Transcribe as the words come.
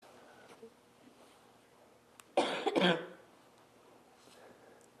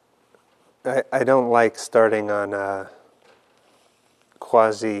I don't like starting on a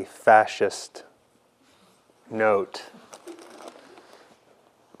quasi-fascist note,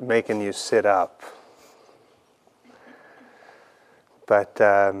 making you sit up. But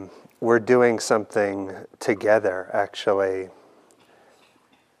we're doing something together, actually.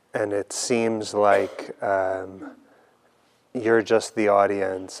 And it seems like you're just the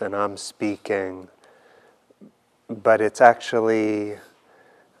audience and I'm speaking. But it's actually,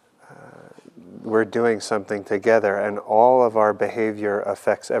 we're doing something together, and all of our behavior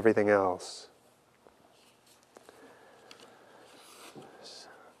affects everything else.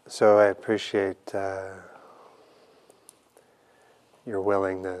 So I appreciate your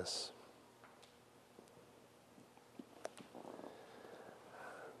willingness.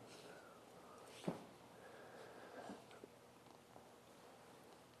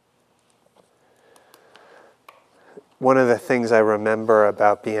 One of the things I remember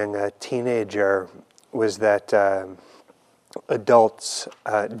about being a teenager was that adults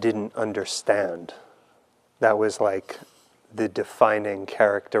didn't understand. That was like the defining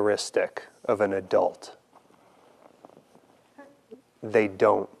characteristic of an adult. They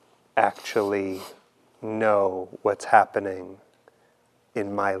don't actually know what's happening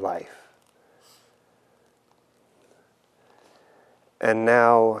in my life. And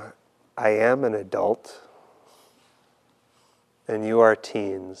now I am an adult, and you are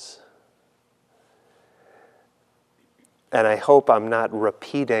teens. And I hope I'm not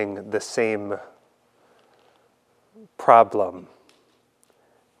repeating the same problem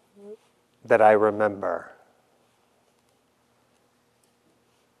that I remember.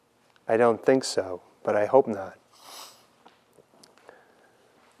 I don't think so, but I hope not.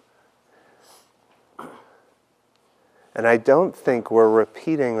 And I don't think we're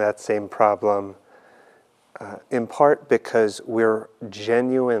repeating that same problem in part because we're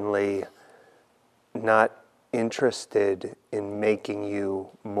genuinely not interested in making you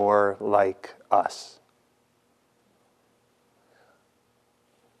more like us.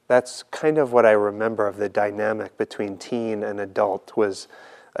 That's kind of what I remember of the dynamic between teen and adult, was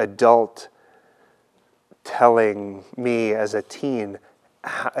adult telling me as a teen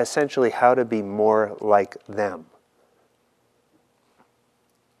essentially how to be more like them.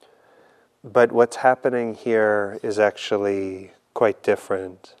 But what's happening here is actually quite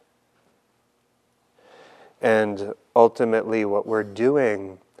different. And ultimately what we're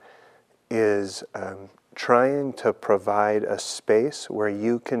doing is trying to provide a space where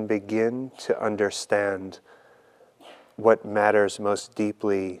you can begin to understand what matters most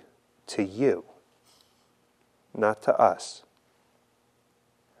deeply to you, not to us.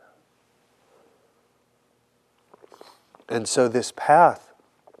 And so this path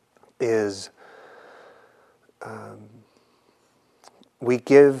is, we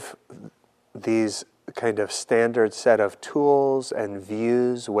give these kind of standard set of tools and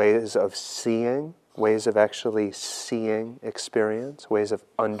views, ways of seeing, ways of actually seeing experience, ways of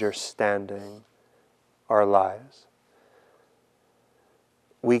understanding our lives.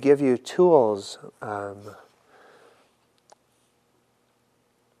 We give you tools,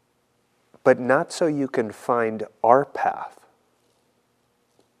 but not so you can find our path,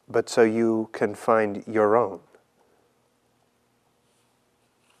 but so you can find your own.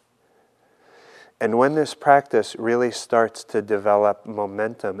 And when this practice really starts to develop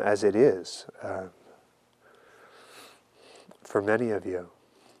momentum, as it is for many of you,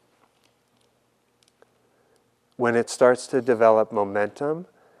 when it starts to develop momentum,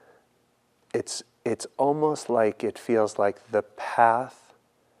 it's almost like it feels like the path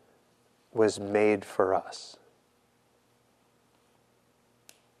was made for us.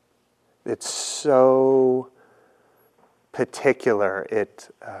 It's so particular. It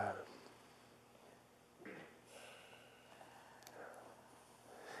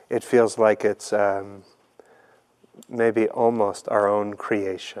feels like it's maybe almost our own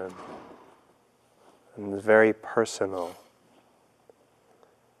creation. And it's very personal.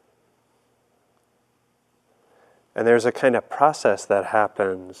 And there's a kind of process that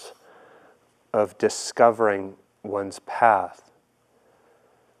happens of discovering one's path.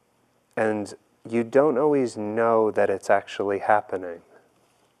 And you don't always know that it's actually happening.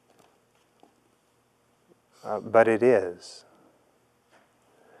 But it is.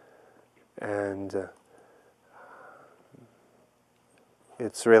 And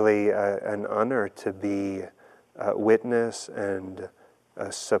it's really an honor to be a witness and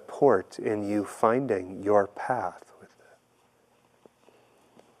a support in you finding your path with it.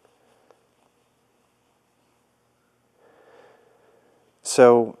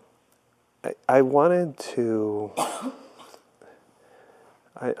 So I wanted to,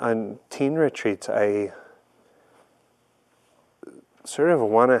 on teen retreats, I sort of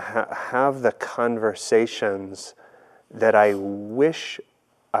want to have the conversations that I wish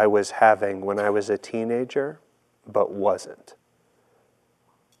I was having when I was a teenager, but wasn't.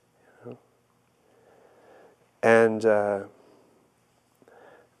 You know? And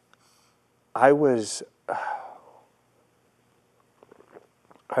I was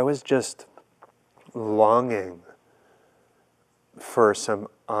just longing for some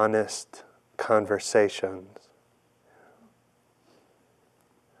honest conversations.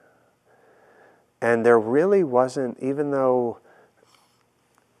 And there really wasn't, even though,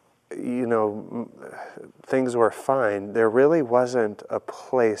 things were fine, there really wasn't a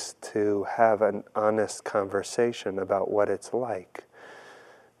place to have an honest conversation about what it's like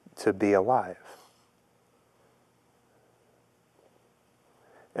to be alive.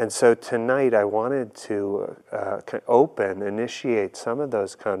 And so tonight I wanted to initiate some of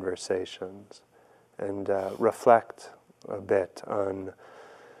those conversations and reflect a bit on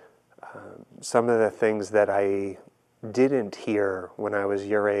some of the things that I didn't hear when I was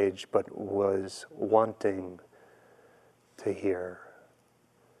your age, but was wanting to hear.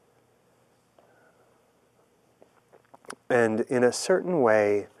 And in a certain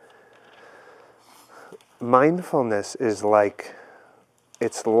way, mindfulness is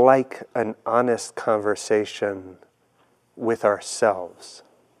it's like an honest conversation with ourselves.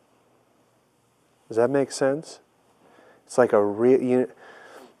 Does that make sense? It's like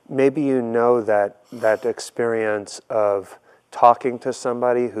maybe you know that experience of talking to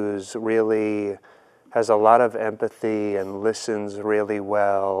somebody who's really has a lot of empathy and listens really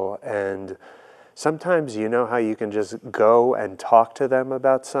well, and sometimes you know how you can just go and talk to them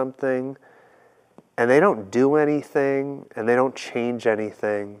about something and they don't do anything and they don't change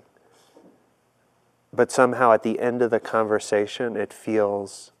anything, but somehow at the end of the conversation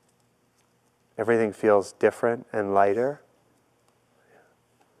everything feels different and lighter.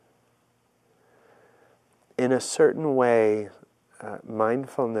 In a certain way,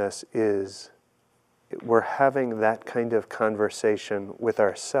 mindfulness is, we're having that kind of conversation with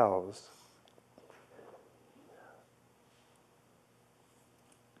ourselves.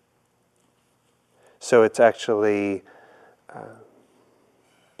 So it's actually,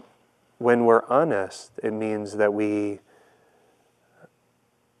 when we're honest, it means that we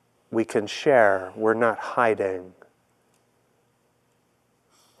can share, we're not hiding.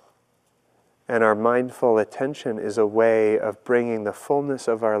 And our mindful attention is a way of bringing the fullness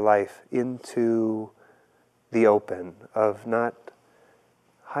of our life into the open, of not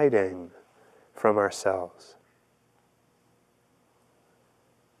hiding from ourselves.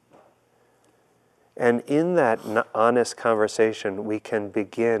 And in that honest conversation, we can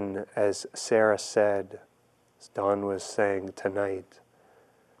begin, as Sarah said, as Dawn was saying tonight,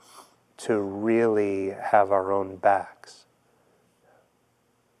 to really have our own backs.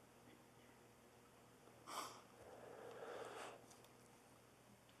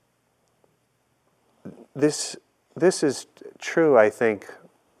 This is true, I think,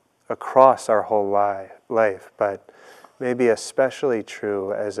 across our whole life, but maybe especially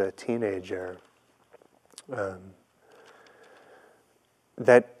true as a teenager.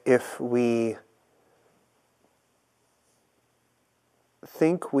 That if we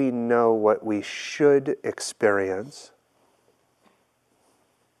think we know what we should experience,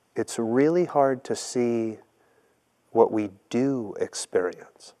 it's really hard to see what we do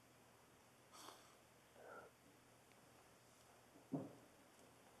experience.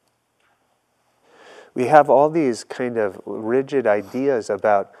 We have all these kind of rigid ideas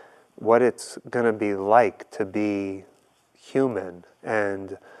about what it's going to be like to be human,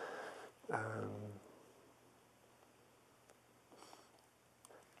 and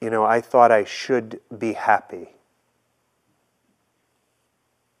I thought I should be happy,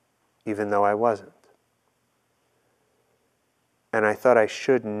 even though I wasn't. And I thought I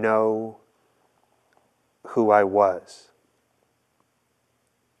should know who I was,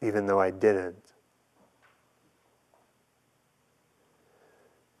 even though I didn't.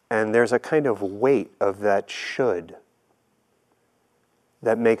 And there's a kind of weight of that should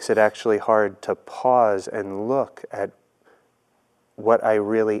that makes it actually hard to pause and look at what I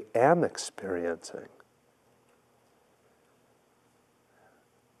really am experiencing.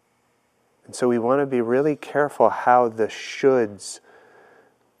 And so we want to be really careful how the shoulds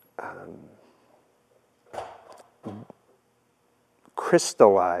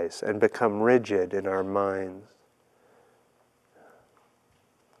crystallize and become rigid in our minds.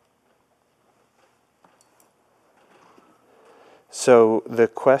 So the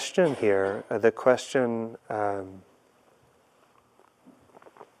question here, the question at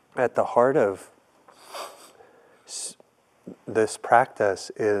the heart of this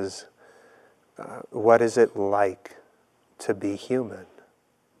practice is, what is it like to be human?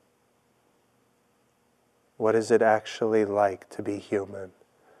 What is it actually like to be human?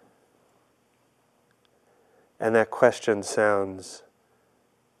 And that question sounds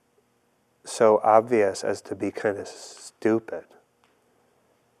so obvious as to be kind of stupid.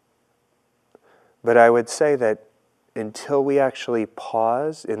 But I would say that until we actually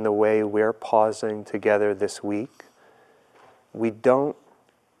pause in the way we're pausing together this week, we don't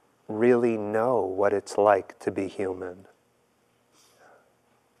really know what it's like to be human.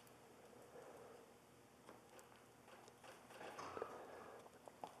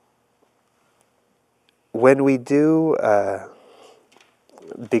 When we do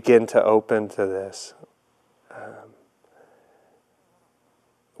begin to open to this,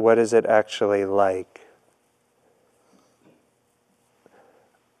 what is it actually like?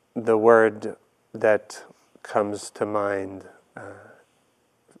 The word that comes to mind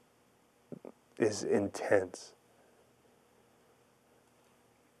is intense.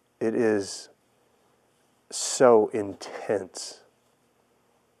 It is so intense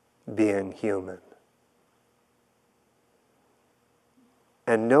being human.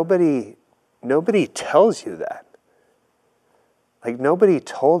 And nobody tells you that. Like, nobody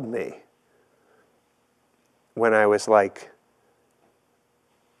told me when I was like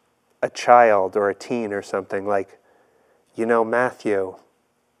a child or a teen or something, like, you know, Matthew,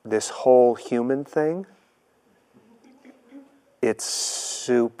 this whole human thing, it's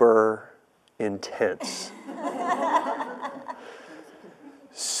super intense.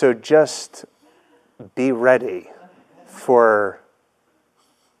 So just be ready for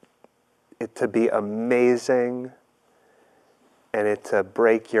it to be amazing, and it to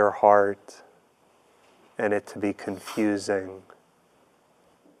break your heart, and it to be confusing.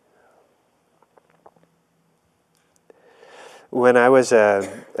 When I was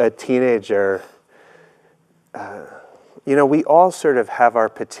a teenager, we all sort of have our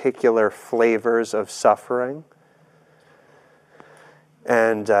particular flavors of suffering.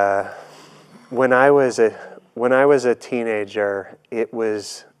 And when I was a teenager,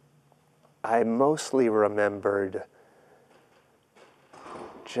 I mostly remembered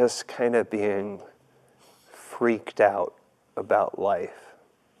just kind of being freaked out about life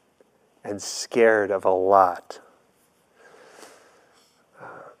and scared of a lot.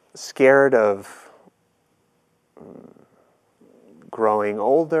 Scared of growing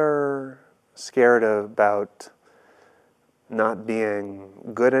older, scared about not being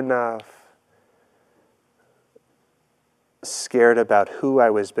good enough, scared about who I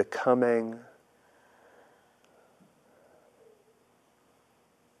was becoming.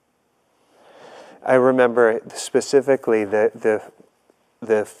 I remember specifically the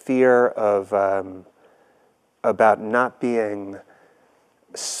fear of about not being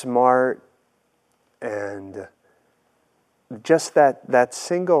smart, and just that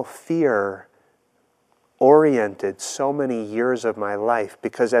single fear oriented so many years of my life,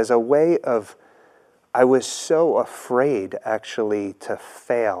 because as a way of, I was so afraid actually to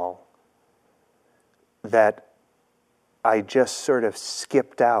fail that I just sort of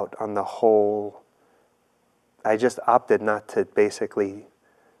skipped out on the whole. I just opted not to basically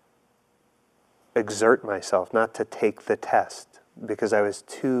exert myself, not to take the test, because I was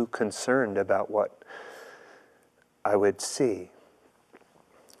too concerned about what I would see.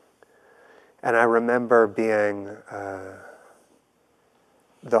 And I remember being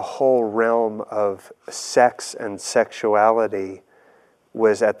the whole realm of sex and sexuality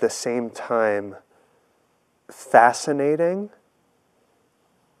was at the same time fascinating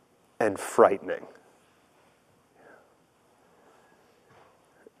and frightening.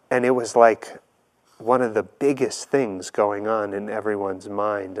 And it was like one of the biggest things going on in everyone's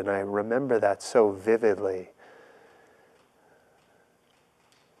mind, and I remember that so vividly.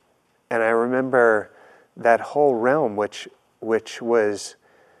 And I remember that whole realm, which was,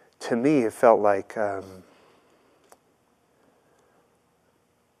 to me, it felt like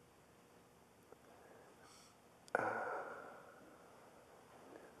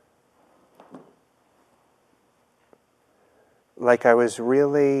I was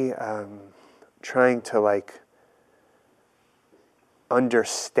really trying to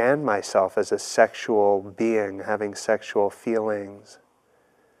understand myself as a sexual being, having sexual feelings.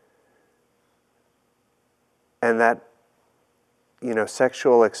 And that,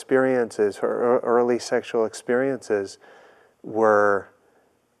 sexual experiences, or early sexual experiences, were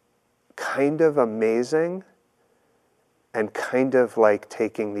kind of amazing and kind of like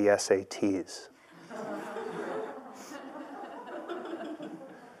taking the SATs.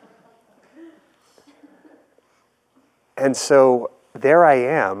 And so there I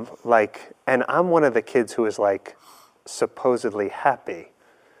am, like, and I'm one of the kids who is like supposedly happy,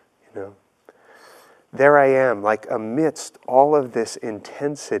 you know. There I am, like amidst all of this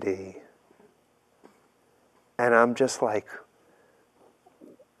intensity, and I'm just like,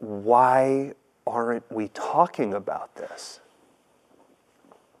 why aren't we talking about this?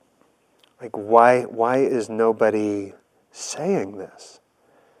 Like, why is nobody saying this?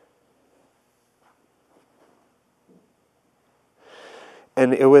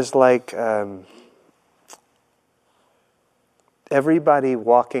 And it was like everybody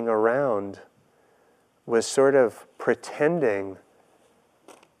walking around was sort of pretending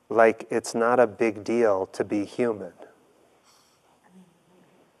like it's not a big deal to be human.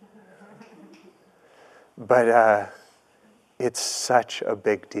 But it's such a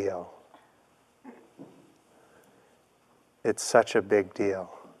big deal. It's such a big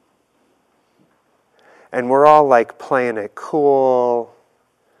deal. And we're all like playing it cool,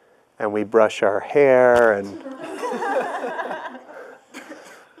 and we brush our hair, and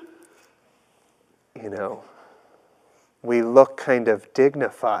you know, we look kind of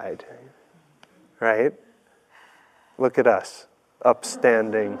dignified, right? Look at us,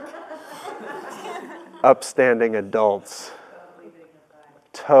 upstanding adults.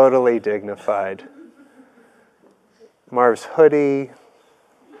 Totally dignified. Marv's hoodie,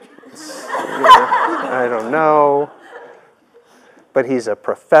 I don't know, but he's a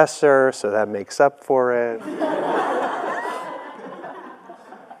professor, so that makes up for it.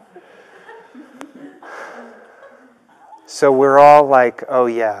 So we're all like, oh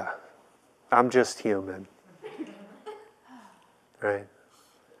yeah, I'm just human, right?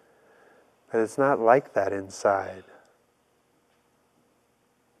 But it's not like that inside.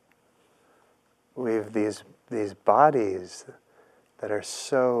 We have these bodies that are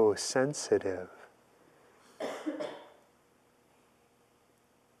so sensitive.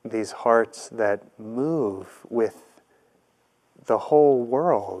 These hearts that move with the whole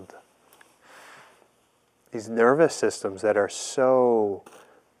world. These nervous systems that are so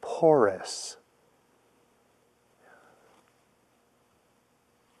porous.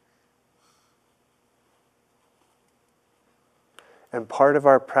 And part of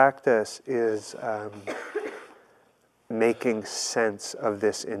our practice is making sense of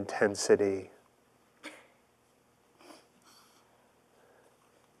this intensity.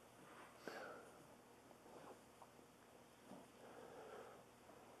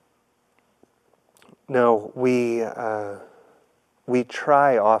 Now, we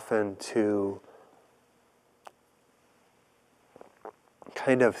try often to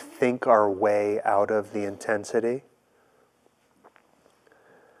kind of think our way out of the intensity.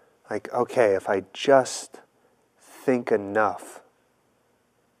 Like, okay, if I just think enough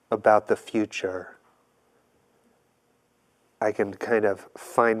about the future, I can kind of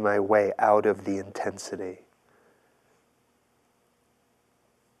find my way out of the intensity.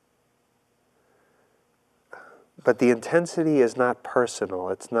 But the intensity is not personal.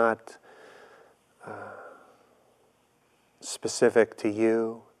 It's not specific to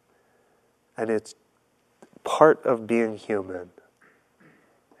you. And it's part of being human.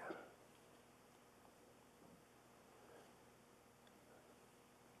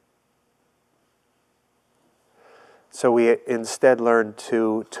 So we instead learn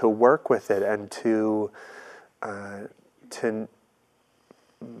to work with it and to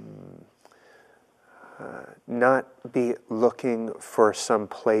not be looking for some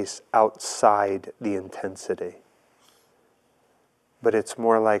place outside the intensity. But it's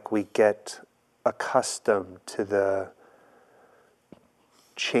more like we get accustomed to the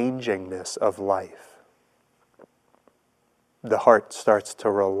changingness of life. The heart starts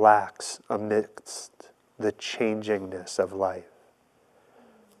to relax amidst the changingness of life.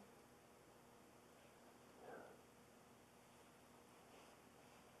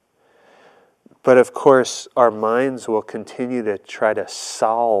 But of course, our minds will continue to try to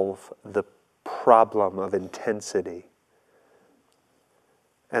solve the problem of intensity.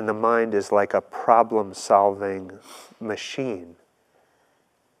 And the mind is like a problem-solving machine.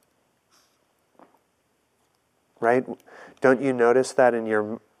 Right? Don't you notice that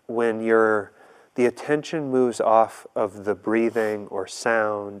when the attention moves off of the breathing or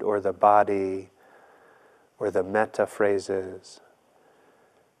sound or the body or the metta phrases?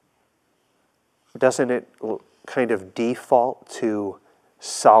 Doesn't it kind of default to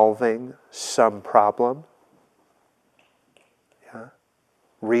solving some problem? Yeah?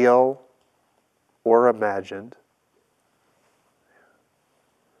 Real or imagined.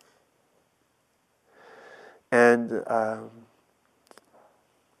 And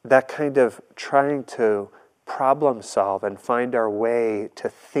that kind of trying to problem solve and find our way, to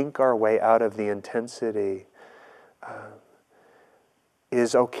think our way out of the intensity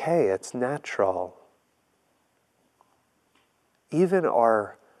is okay, it's natural. Even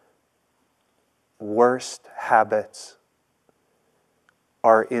our worst habits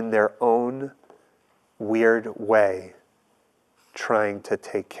are in their own weird way trying to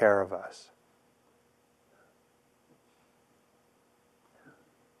take care of us.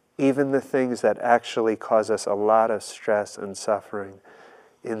 Even the things that actually cause us a lot of stress and suffering,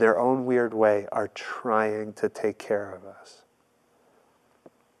 in their own weird way, are trying to take care of us.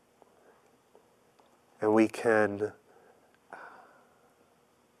 And we can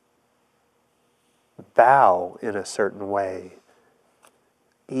bow in a certain way,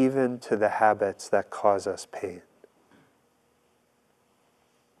 even to the habits that cause us pain.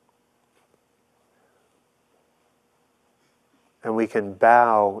 And we can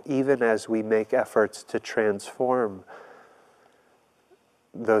bow even as we make efforts to transform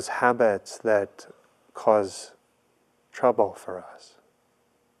those habits that cause trouble for us.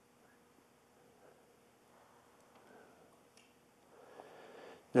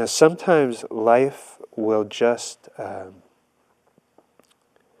 Now, sometimes life will just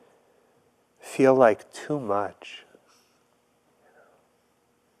feel like too much.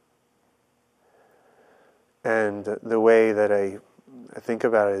 And the way that I think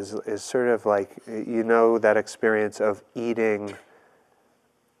about it is sort of like, you know, that experience of eating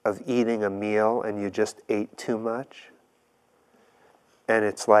a meal and you just ate too much. And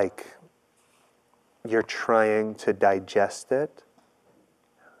it's like you're trying to digest it.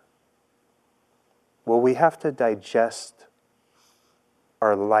 Well, we have to digest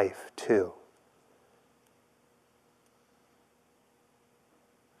our life too.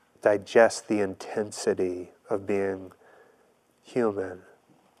 Digest the intensity of being human.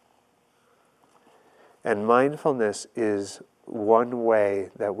 And mindfulness is one way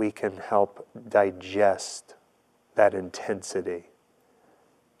that we can help digest that intensity.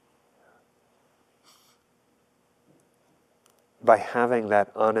 By having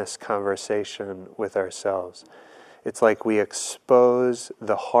that honest conversation with ourselves. It's like we expose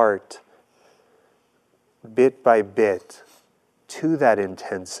the heart bit by bit to that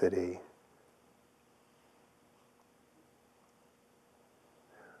intensity.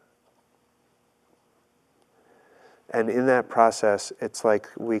 And in that process, it's like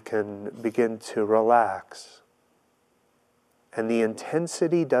we can begin to relax. And the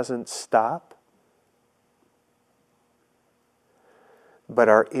intensity doesn't stop, but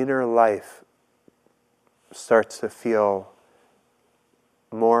our inner life starts to feel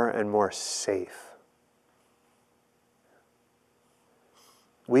more and more safe.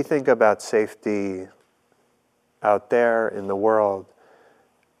 We think about safety out there in the world,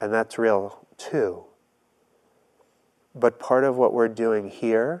 and that's real too. But part of what we're doing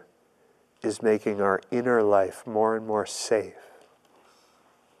here is making our inner life more and more safe.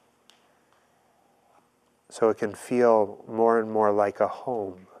 So it can feel more and more like a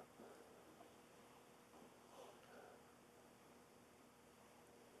home.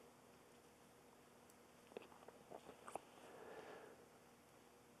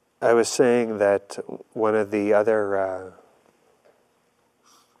 I was saying that one of the other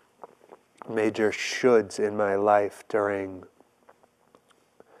major shoulds in my life during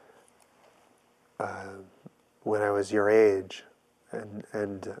when I was your age,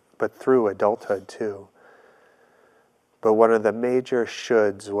 but through adulthood too. But one of the major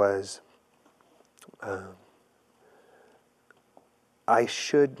shoulds was I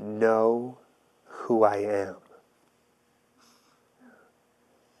should know who I am.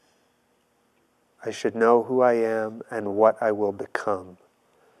 I should know who I am and what I will become.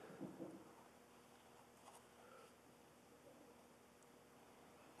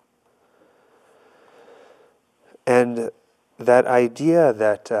 And that idea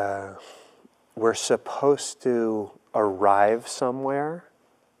that we're supposed to arrive somewhere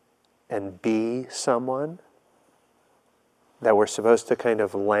and be someone, that we're supposed to kind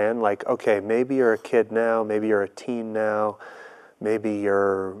of land, like, okay, maybe you're a kid now, maybe you're a teen now, maybe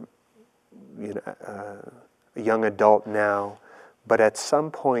you're a young adult now, but at some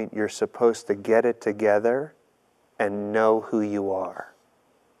point you're supposed to get it together and know who you are.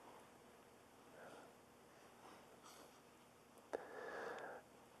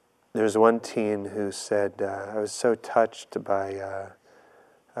 There's one teen who said, I was so touched by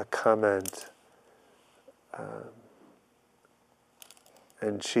a comment,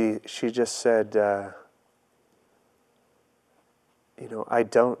 and she just said, I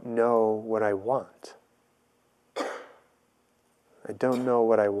don't know what I want. I don't know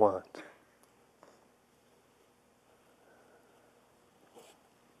what I want.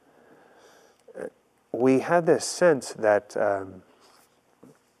 We have this sense that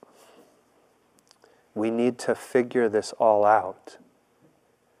we need to figure this all out,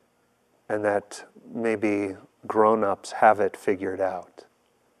 and that maybe grown-ups have it figured out.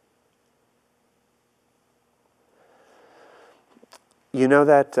 You know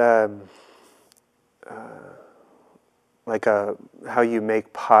that, how you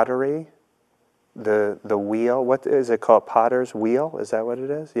make pottery, the wheel, what is it called, potter's wheel? Is that what it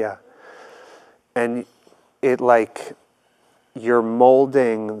is? Yeah. And it you're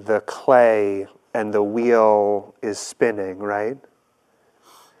molding the clay and the wheel is spinning, right?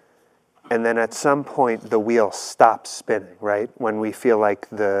 And then at some point the wheel stops spinning, right? When we feel like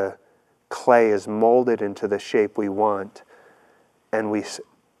the clay is molded into the shape we want, and we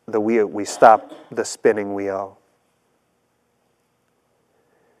stop the spinning wheel.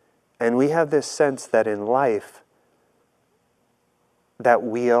 And we have this sense that in life, that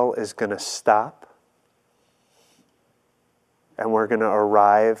wheel is going to stop, and we're going to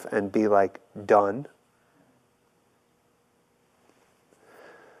arrive and be done.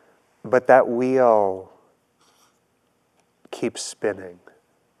 But that wheel keeps spinning.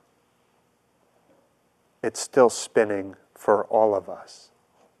 It's still spinning for all of us.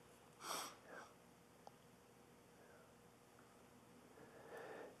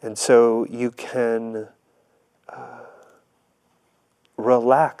 And so you can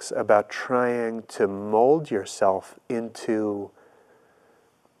relax about trying to mold yourself into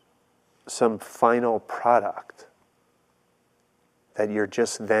some final product that you're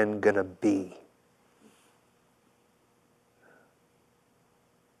just then going to be.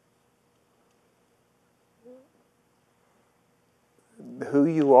 Who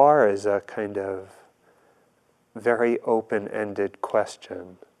you are is a kind of very open-ended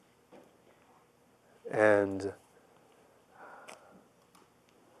question. And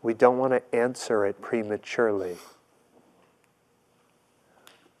we don't want to answer it prematurely.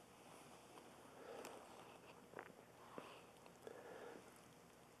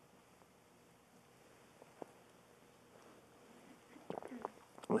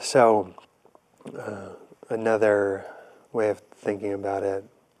 So, another way of thinking about it,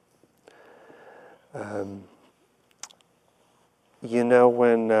 you know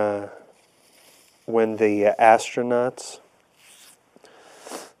when the astronauts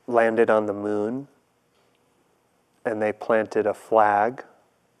landed on the moon and they planted a flag,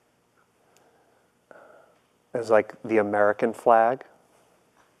 it was like the American flag.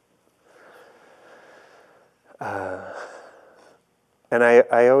 And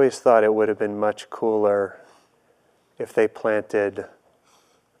I always thought it would have been much cooler if they planted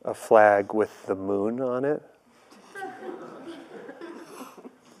a flag with the moon on it.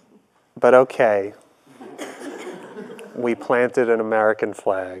 But okay, we planted an American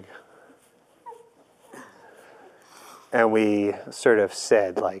flag. And we sort of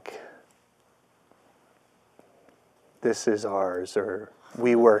said, this is ours, or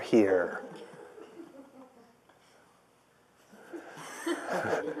we were here.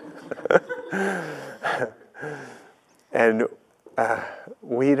 And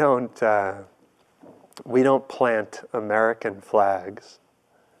we don't plant American flags,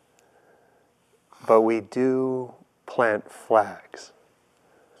 but we do plant flags.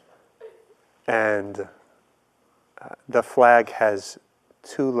 And the flag has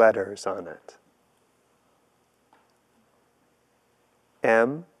 2 letters on it.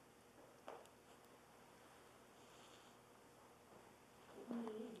 M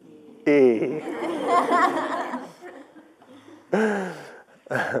E.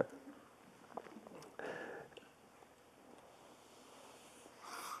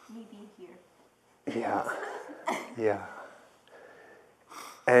 Maybe here. Yeah. Yeah.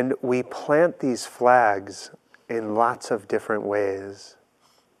 And we plant these flags in lots of different ways.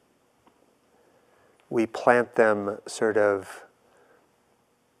 We plant them sort of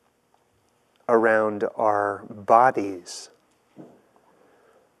around our bodies.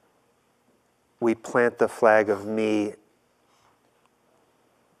 We plant the flag of me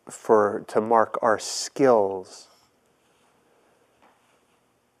to mark our skills,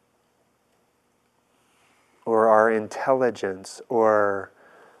 or our intelligence, or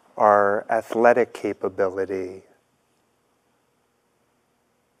our athletic capability.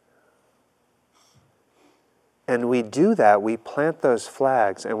 And we do that, we plant those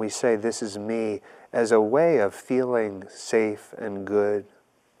flags and we say, this is me, as a way of feeling safe and good.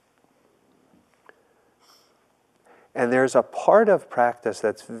 And there's a part of practice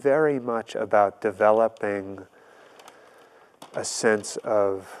that's very much about developing a sense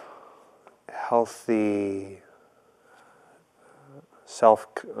of healthy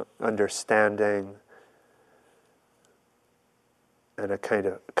self-understanding and a kind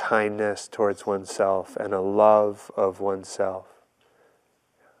of kindness towards oneself and a love of oneself.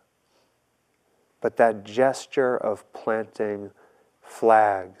 But that gesture of planting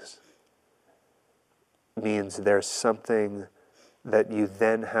flags means there's something that you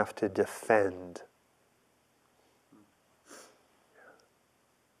then have to defend.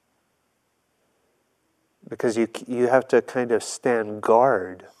 Because you have to kind of stand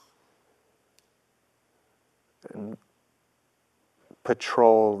guard and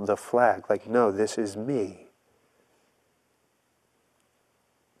patrol the flag. Like, no, this is me.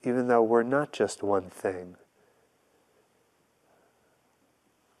 Even though we're not just one thing.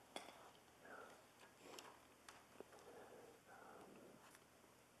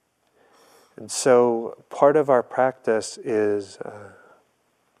 And so part of our practice is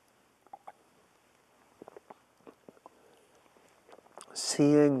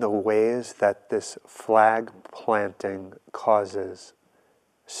seeing the ways that this flag planting causes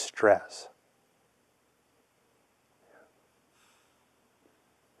stress.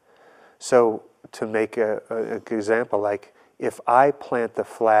 So to make an example, like if I plant the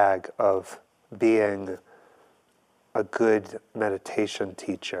flag of being a good meditation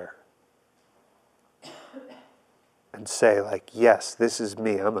teacher and say like, yes, this is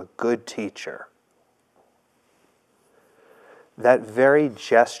me, I'm a good teacher. That very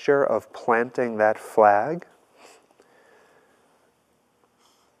gesture of planting that flag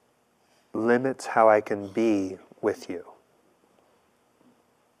limits how I can be with you.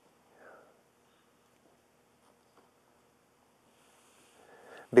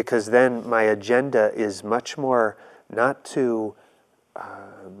 Because then my agenda is much more not to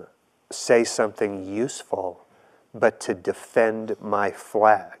say something useful, but to defend my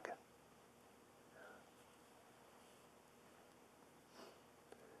flag.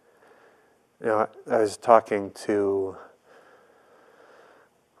 You know, I was talking to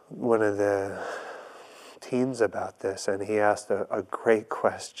one of the teens about this, and he asked a great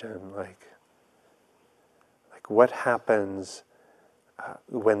question, like what happens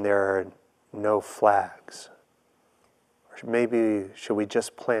when there are no flags? Or maybe should we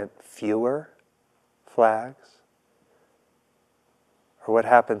just plant fewer flags? Or what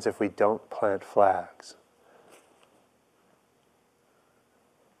happens if we don't plant flags?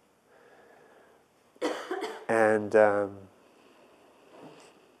 And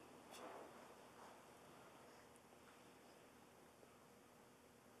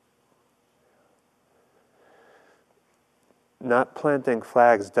not planting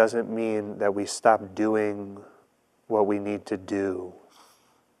flags doesn't mean that we stop doing what we need to do.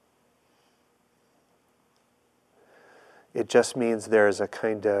 It just means there's a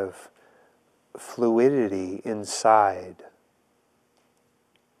kind of fluidity inside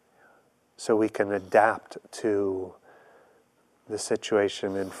so we can adapt to the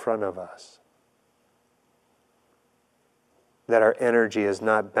situation in front of us. That our energy is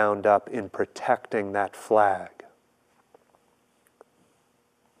not bound up in protecting that flag.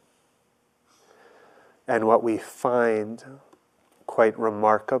 And what we find quite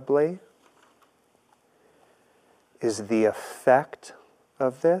remarkably is the effect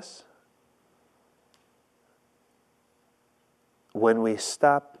of this when we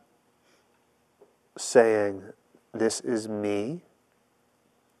stop saying, this is me,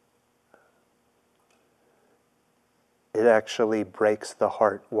 it actually breaks the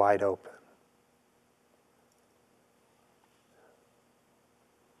heart wide open.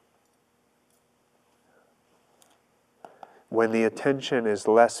 When the attention is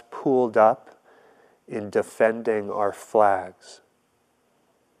less pooled up in defending our flags,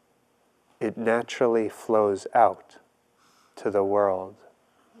 it naturally flows out to the world.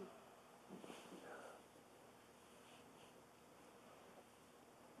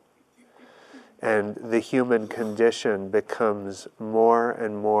 And the human condition becomes more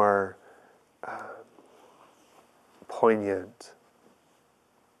and more poignant,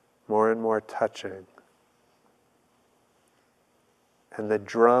 more and more touching. And the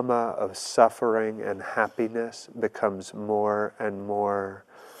drama of suffering and happiness becomes more and more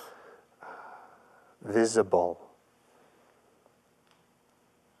visible.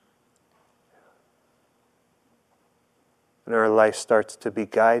 And our life starts to be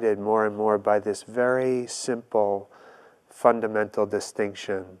guided more and more by this very simple, fundamental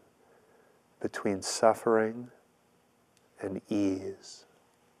distinction between suffering and ease.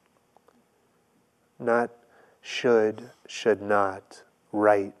 Not should not,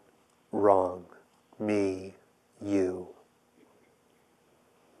 right, wrong, me, you.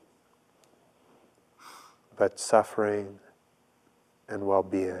 but suffering and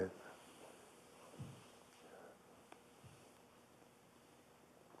well-being.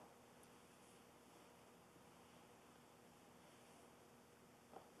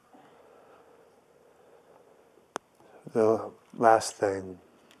 The last thing,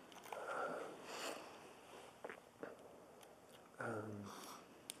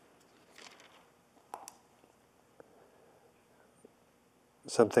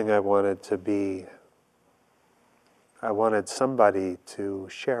 something I wanted somebody to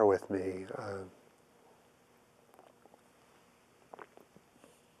share with me.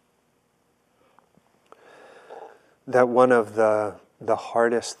 That one of the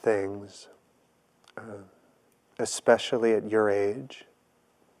hardest things, especially at your age,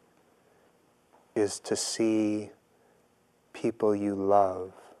 is to see people you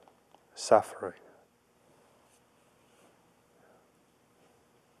love suffering.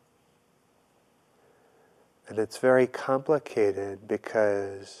 And it's very complicated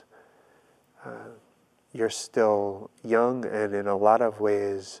because you're still young and in a lot of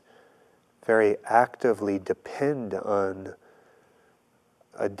ways very actively depend on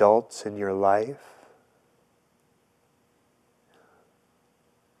adults in your life.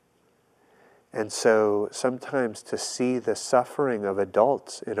 And so sometimes to see the suffering of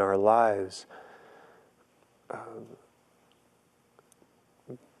adults in our lives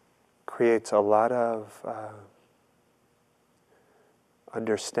creates a lot of,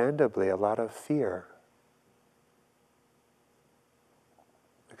 understandably, a lot of fear.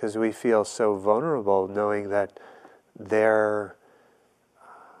 Because we feel so vulnerable knowing that their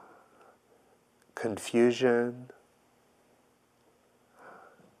confusion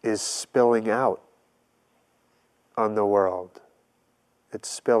is spilling out on the world. It's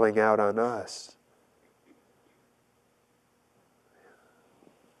spilling out on us.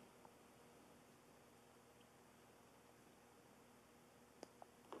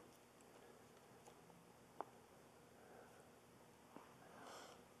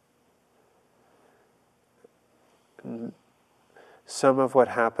 Some of what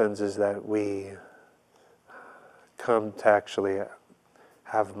happens is that we come to actually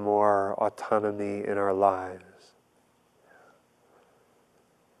have more autonomy in our lives.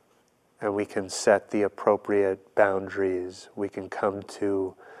 And we can set the appropriate boundaries. We can come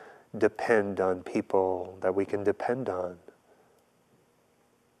to depend on people that we can depend on.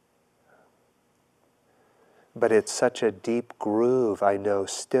 But it's such a deep groove, I know,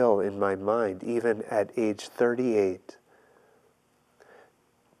 still in my mind, even at age 38.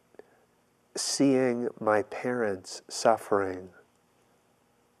 Seeing my parents suffering,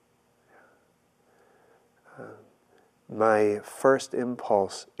 my first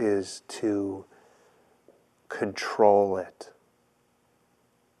impulse is to control it,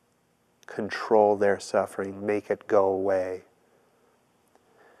 control their suffering, make it go away.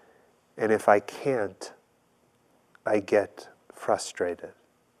 And if I can't, I get frustrated.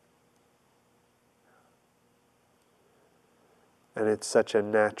 And it's such a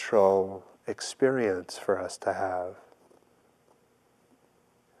natural experience for us to have.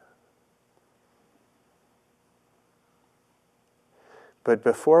 But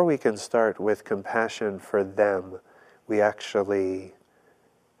before we can start with compassion for them, we actually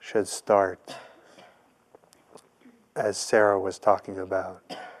should start, as Sarah was talking about,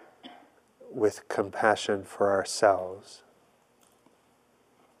 with compassion for ourselves.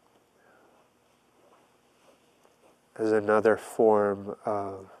 As another form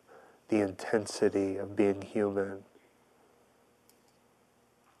of the intensity of being human.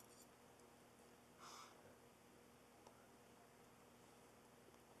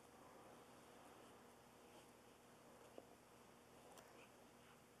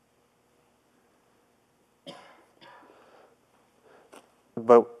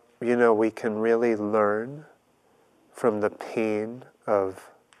 But, we can really learn from the pain of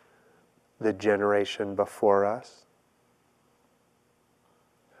the generation before us.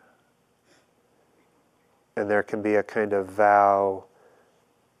 And there can be a kind of vow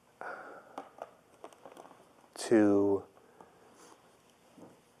to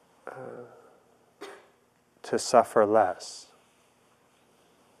suffer less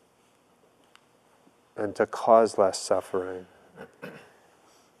and to cause less suffering.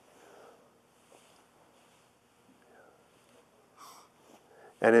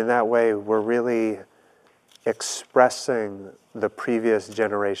 And in that way, we're really expressing the previous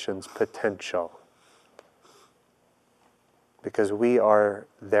generation's potential. Because we are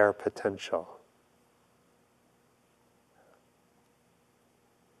their potential.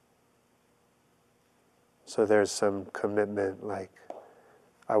 So there's some commitment like,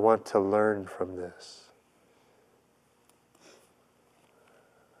 I want to learn from this.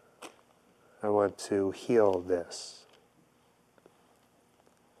 I want to heal this.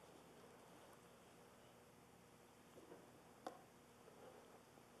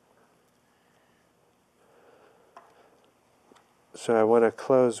 So I want to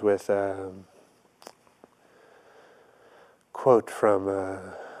close with a quote from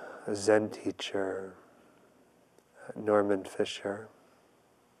a Zen teacher, Norman Fisher.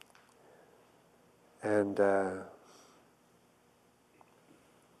 And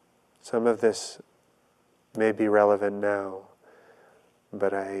some of this may be relevant now,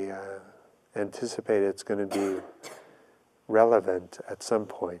 but I anticipate it's going to be relevant at some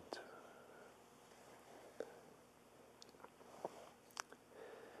point.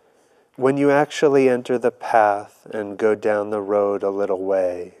 When you actually enter the path and go down the road a little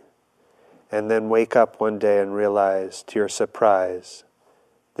way, and then wake up one day and realize, to your surprise,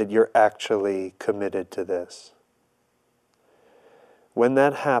 that you're actually committed to this. When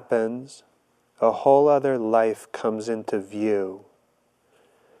that happens, a whole other life comes into view.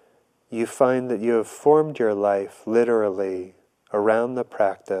 You find that you have formed your life literally around the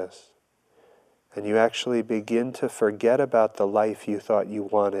practice, and you actually begin to forget about the life you thought you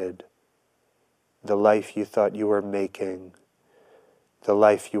wanted, the life you thought you were making, the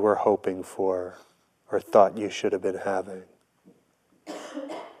life you were hoping for, or thought you should have been having.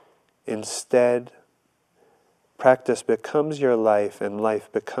 Instead, practice becomes your life and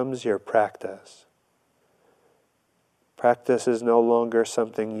life becomes your practice. Practice is no longer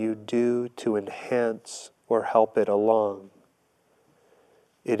something you do to enhance or help it along.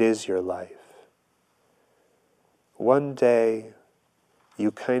 It is your life. One day,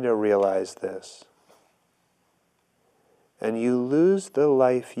 you kind of realize this, and you lose the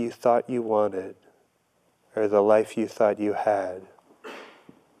life you thought you wanted, or the life you thought you had.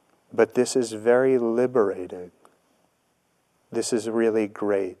 But this is very liberating. This is really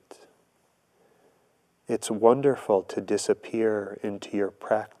great. It's wonderful to disappear into your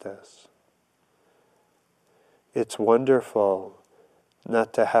practice. It's wonderful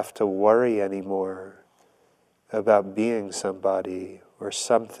not to have to worry anymore about being somebody or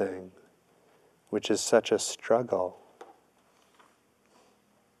something, which is such a struggle.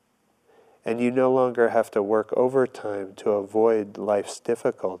 And you no longer have to work overtime to avoid life's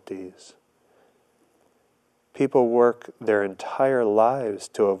difficulties. People work their entire lives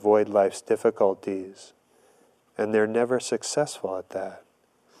to avoid life's difficulties, and they're never successful at that.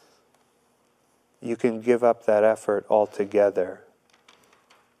 You can give up that effort altogether.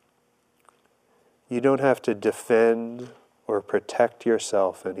 You don't have to defend or protect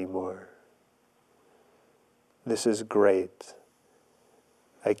yourself anymore. This is great.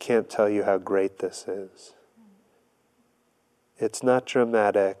 I can't tell you how great this is. It's not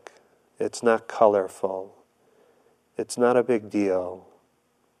dramatic. It's not colorful. It's not a big deal.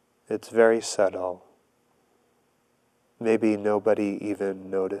 It's very subtle. Maybe nobody even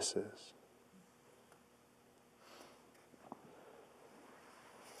notices.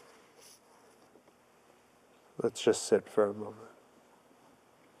 Let's just sit for a moment.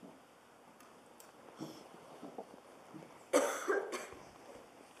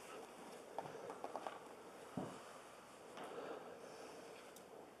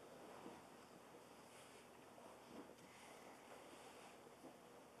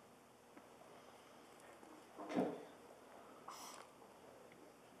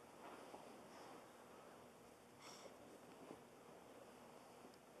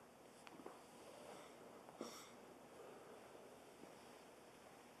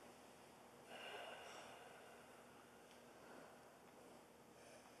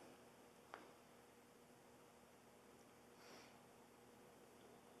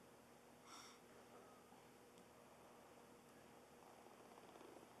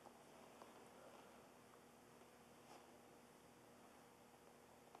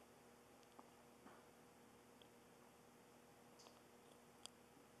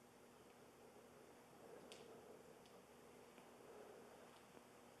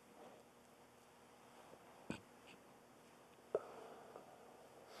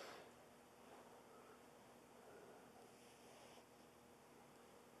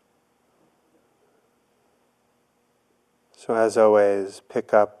 So as always,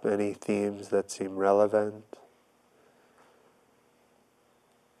 pick up any themes that seem relevant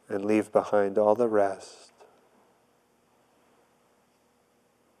and leave behind all the rest.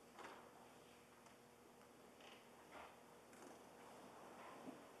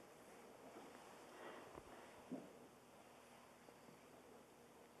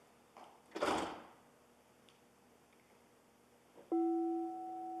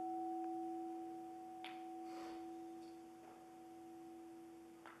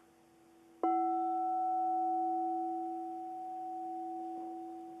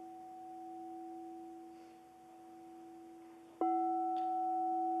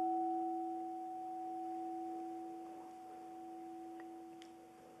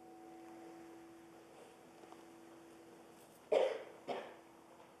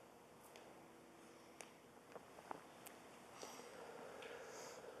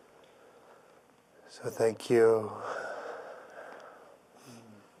 So thank you.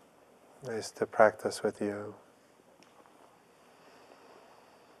 Nice to practice with you.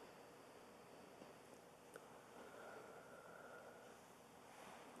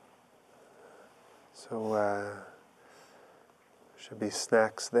 So should be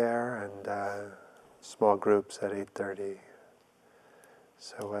snacks there and small groups at 8:30.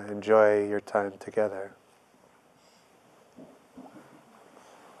 So enjoy your time together.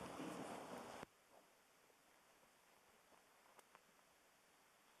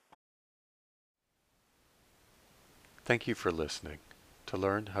 Thank you for listening. To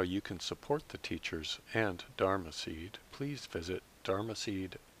learn how you can support the teachers and Dharma Seed, please visit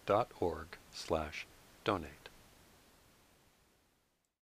dharmaseed.org/donate.